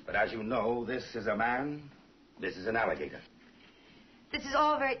 But as you know, this is a man, this is an alligator. This is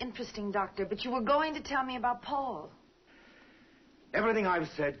all very interesting, Doctor, but you were going to tell me about Paul. Everything I've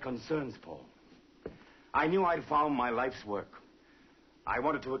said concerns Paul. I knew I'd found my life's work. I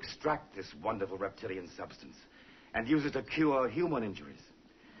wanted to extract this wonderful reptilian substance and use it to cure human injuries.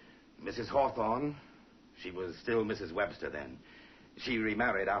 Mrs. Hawthorne, she was still Mrs. Webster then. She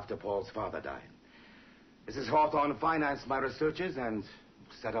remarried after Paul's father died. Mrs. Hawthorne financed my researches and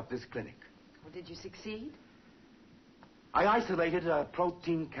set up this clinic. Well, did you succeed? I isolated a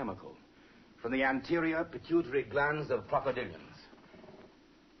protein chemical from the anterior pituitary glands of crocodilians.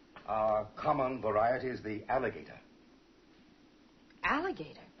 Our common variety is the alligator.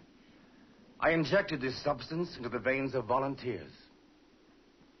 Alligator? I injected this substance into the veins of volunteers.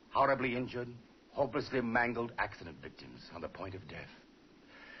 Horribly injured, hopelessly mangled accident victims on the point of death.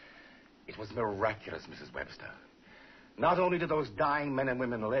 It was miraculous, Mrs. Webster. Not only did those dying men and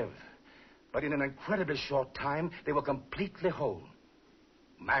women live, but in an incredibly short time, they were completely whole.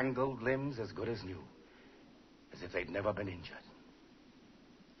 Mangled limbs as good as new. As if they'd never been injured.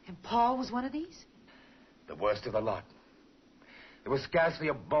 And Paul was one of these? The worst of the lot. There was scarcely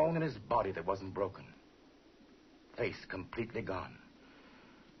a bone in his body that wasn't broken. Face completely gone.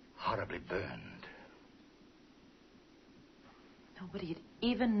 Horribly burned. Nobody'd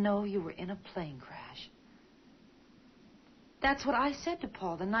even know you were in a plane crash. That's what I said to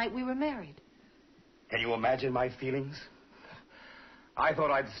Paul the night we were married. Can you imagine my feelings? I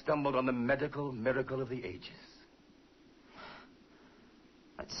thought I'd stumbled on the medical miracle of the ages.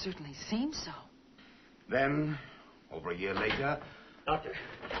 It certainly seems so. Then, over a year later... Doctor,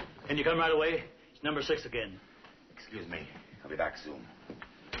 can you come right away? It's number 6 again. Excuse me. I'll be back soon.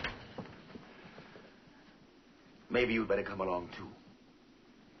 Maybe you'd better come along, too.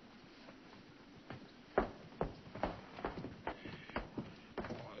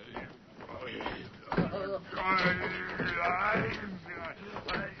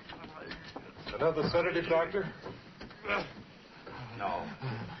 Another sedative, Doctor? No.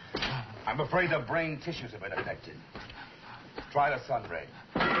 I'm afraid the brain tissues have been affected. Try the sun ray.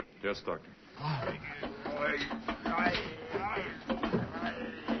 Yes, Doctor.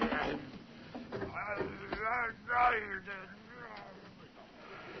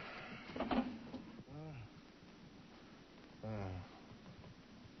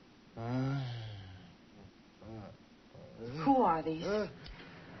 Who are these?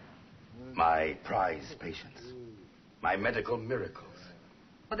 My prize patients. My medical miracles.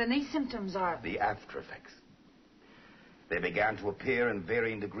 Well, then these symptoms are... The after effects. They began to appear in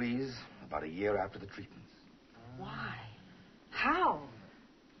varying degrees about a year after the treatments. Why? How?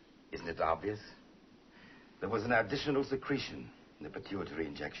 Isn't it obvious? There was an additional secretion in the pituitary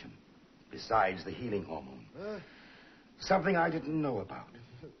injection, besides the healing hormone. Something I didn't know about,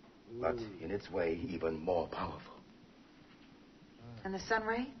 but in its way, even more powerful. And the sun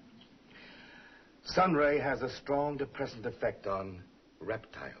ray? Sun ray has a strong depressant effect on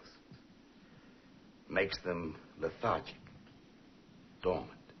reptiles. Makes them lethargic,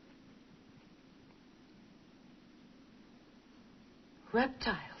 dormant.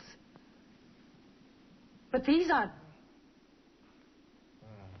 Reptiles. But these aren't...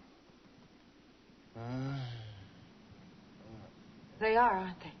 They are,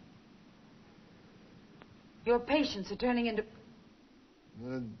 aren't they? Your patients are turning into...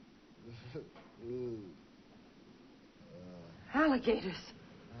 alligators.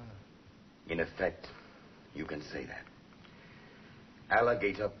 In effect, you can say that.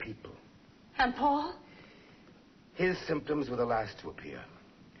 Alligator people. And Paul? His symptoms were the last to appear.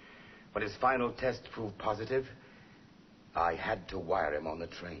 When his final test proved positive, I had to wire him on the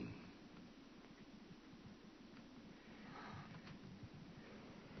train.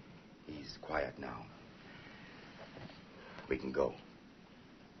 He's quiet now. We can go.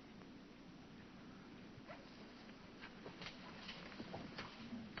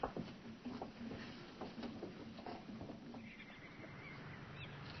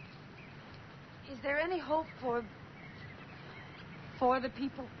 Is there any hope for the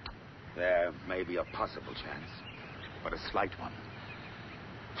people? There may be a possible chance, but a slight one.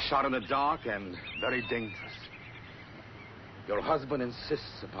 Shot in the dark and very dangerous. Your husband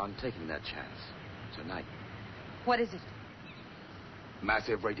insists upon taking that chance tonight. What is it?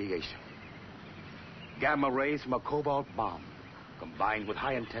 Massive radiation. Gamma rays from a cobalt bomb, combined with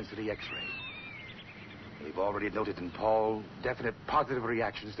high-intensity X-ray. They've already noted in Paul definite positive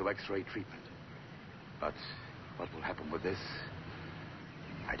reactions to X-ray treatment. But what will happen with this,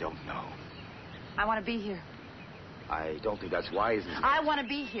 I don't know. I want to be here. I don't think that's wise. I want to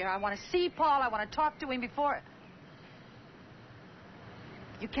be here. I want to see Paul. I want to talk to him before...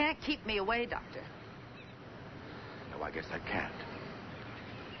 You can't keep me away, Doctor. No, I guess I can't.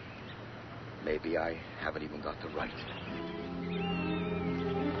 Maybe I haven't even got the right.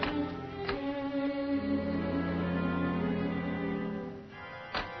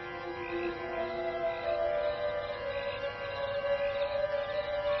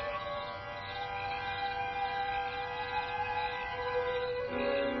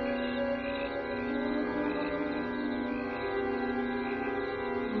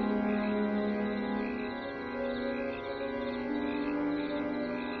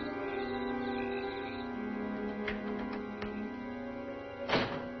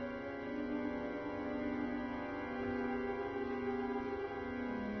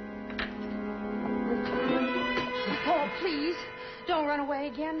 Please, don't run away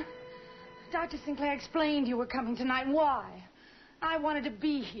again. Dr. Sinclair explained you were coming tonight. Why? I wanted to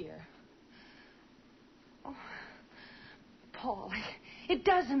be here. Oh, Paul, it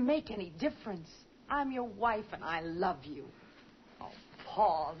doesn't make any difference. I'm your wife and I love you. Oh,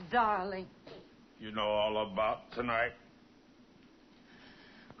 Paul, darling. You know all about tonight?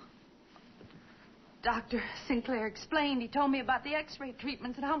 Dr. Sinclair explained. He told me about the X-ray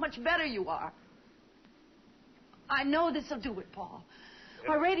treatments and how much better you are. I know this'll do it, Paul.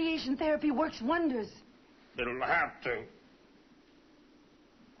 Our radiation therapy works wonders. It'll have to.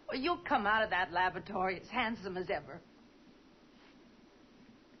 Well, you'll come out of that laboratory as handsome as ever.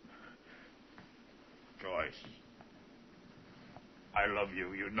 Joyce, I love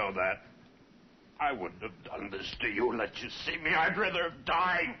you. You know that. I wouldn't have done this to you. Let you see me. I'd rather have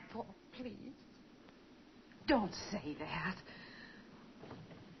died. Oh, Paul, please. Don't say that.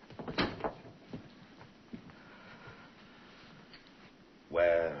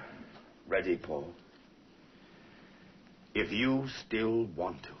 We're ready, Paul. If you still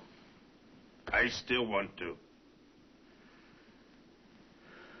want to. I still want to.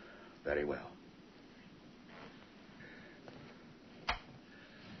 Very well.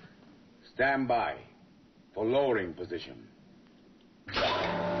 Stand by for lowering position.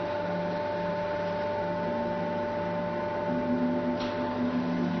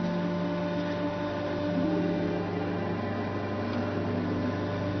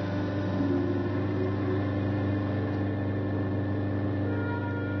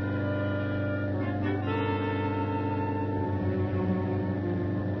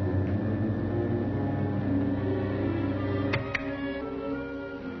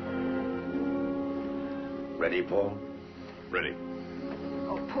 Ready, Paul? Ready.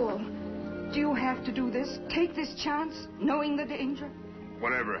 Oh, Paul, do you have to do this? Take this chance, knowing the danger?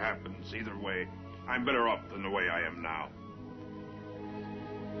 Whatever happens, either way, I'm better off than the way I am now.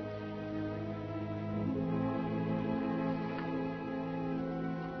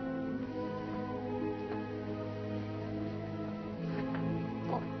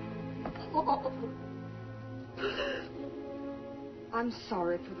 Paul. I'm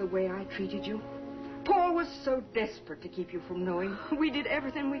sorry for the way I treated you. Paul was so desperate to keep you from knowing. We did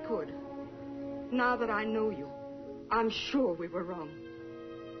everything we could. Now that I know you, I'm sure we were wrong.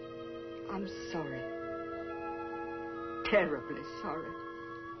 I'm sorry. terribly sorry.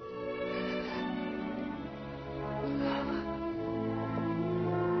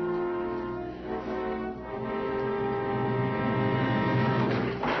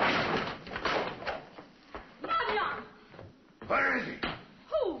 Marion! Where is he?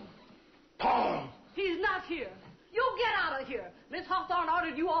 Who? Paul! He's not here. You get out of here. Miss Hawthorne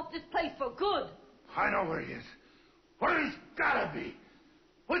ordered you off this place for good. I know where he is. Where he's gotta be.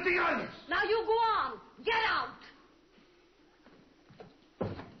 With the others. Now you go on. Get out.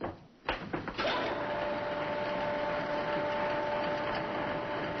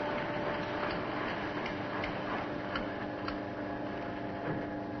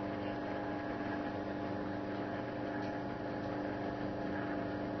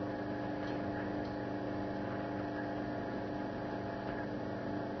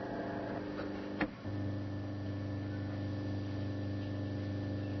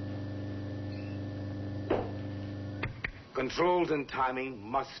 Controls and timing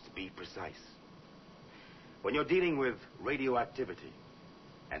must be precise. When you're dealing with radioactivity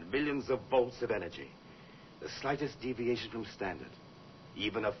and millions of volts of energy, the slightest deviation from standard,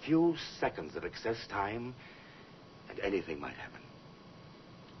 even a few seconds of excess time, and anything might happen.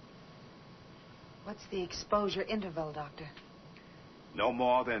 What's the exposure interval, Doctor? No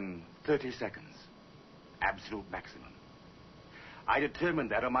more than 30 seconds. Absolute maximum. I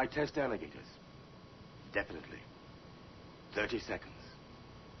determined that on my test alligators. Definitely. 30 seconds.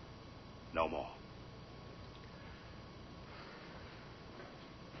 No more.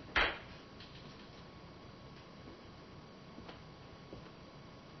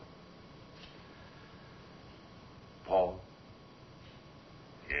 Paul?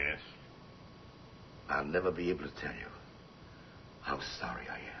 Yes? I'll never be able to tell you how sorry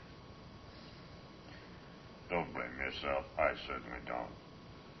I am. Don't blame yourself. I certainly don't.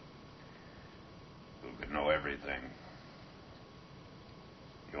 Who could know everything?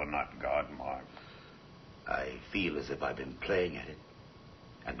 You're not God, Mark. I feel as if I've been playing at it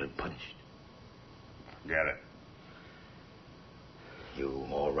and been punished. Get it? You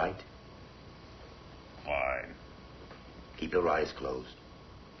all right? Fine. Keep your eyes closed.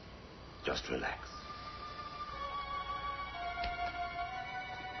 Just relax.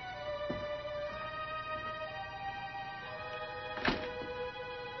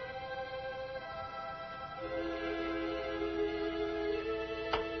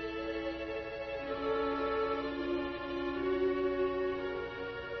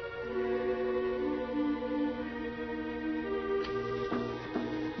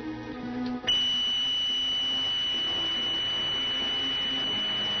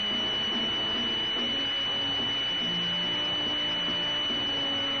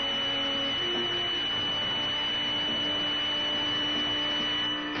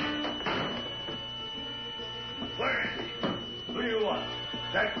 Where is he? Who do you want?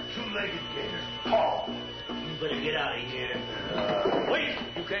 That two-legged gator, Paul. You better get out of here. Wait!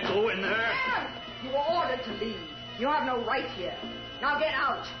 You can't go in there. You were ordered to leave. You have no right here. Now get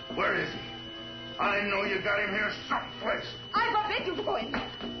out. Where is he? I know you got him here someplace. I forbid you to go in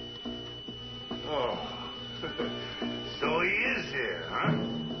there. Oh. So he is here, huh?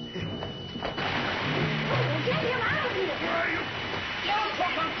 Get him out of here. Where are you? You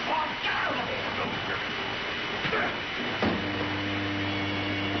fucking Paul, get out of here.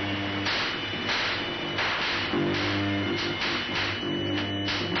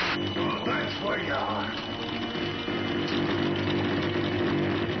 Oh, that's where you are.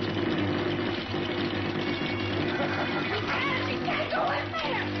 You can't go in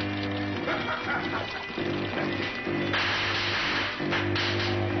there.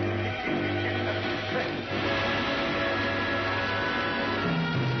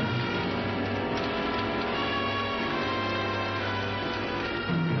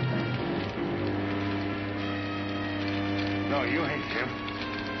 No, you ain't him.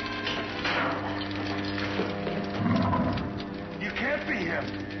 You can't be him.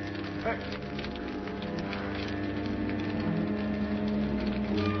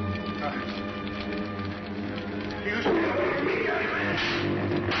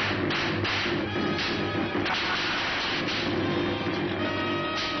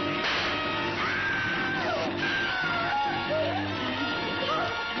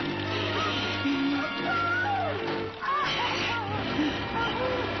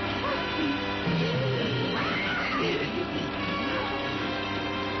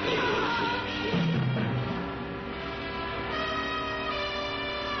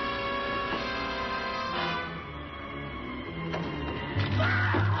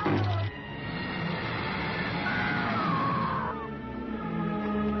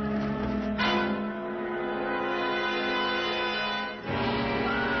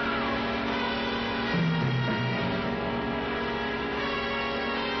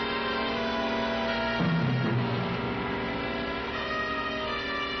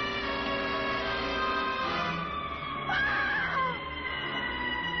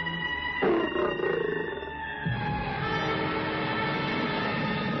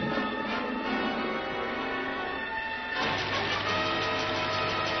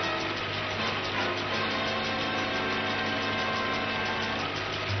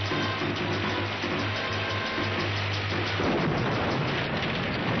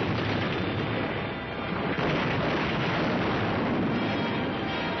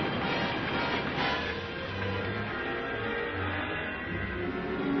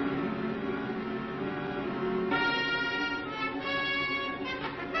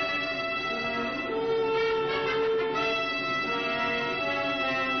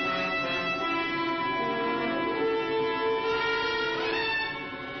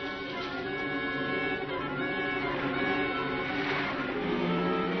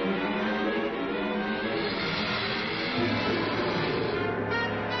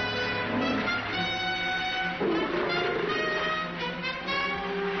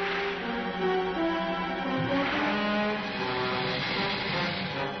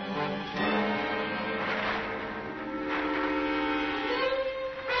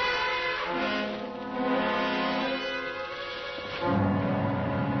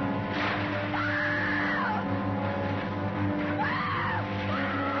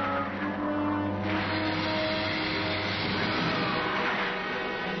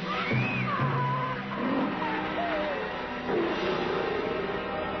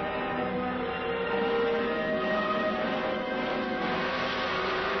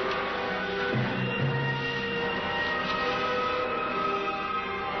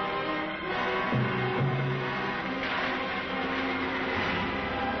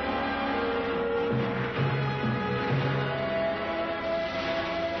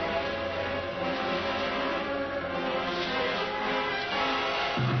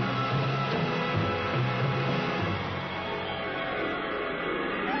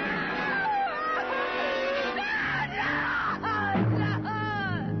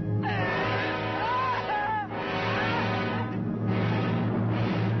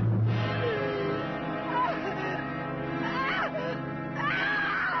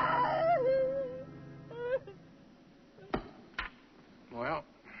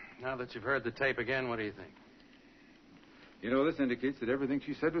 that you've heard the tape again, what do you think? You know, this indicates that everything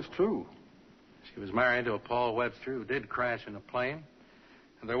she said was true. She was married to a Paul Webster who did crash in a plane.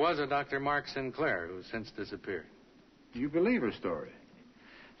 And there was a Dr. Mark Sinclair who's since disappeared. You believe her story?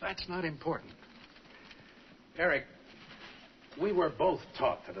 That's not important. Eric, we were both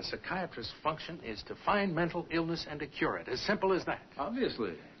taught that a psychiatrist's function is to find mental illness and to cure it. As simple as that.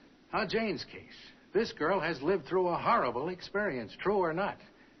 Obviously. Now, Jane's case. This girl has lived through a horrible experience, true or not.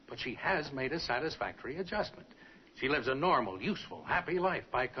 But she has made a satisfactory adjustment. She lives a normal, useful, happy life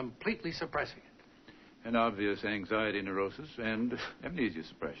by completely suppressing it. An obvious anxiety neurosis and amnesia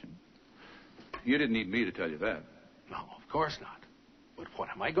suppression. You didn't need me to tell you that. No, of course not. But what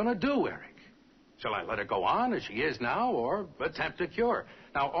am I going to do, Eric? Shall I let her go on as she is now or attempt a cure?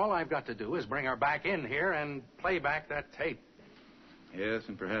 Now, all I've got to do is bring her back in here and play back that tape. Yes,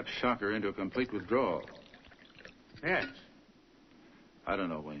 and perhaps shock her into a complete withdrawal. Yes. I don't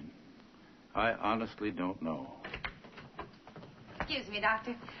know, Wayne. I honestly don't know. Excuse me,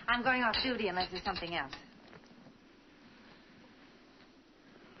 Doctor. I'm going off duty unless there's something else.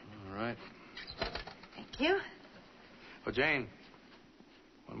 All right. Thank you. Well, Jane,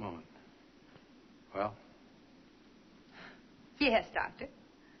 one moment. Well? Yes, Doctor.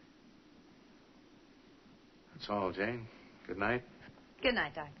 That's all, Jane. Good night. Good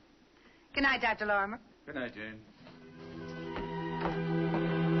night, Doctor. Good night, Dr. Lorimer. Good night, Jane.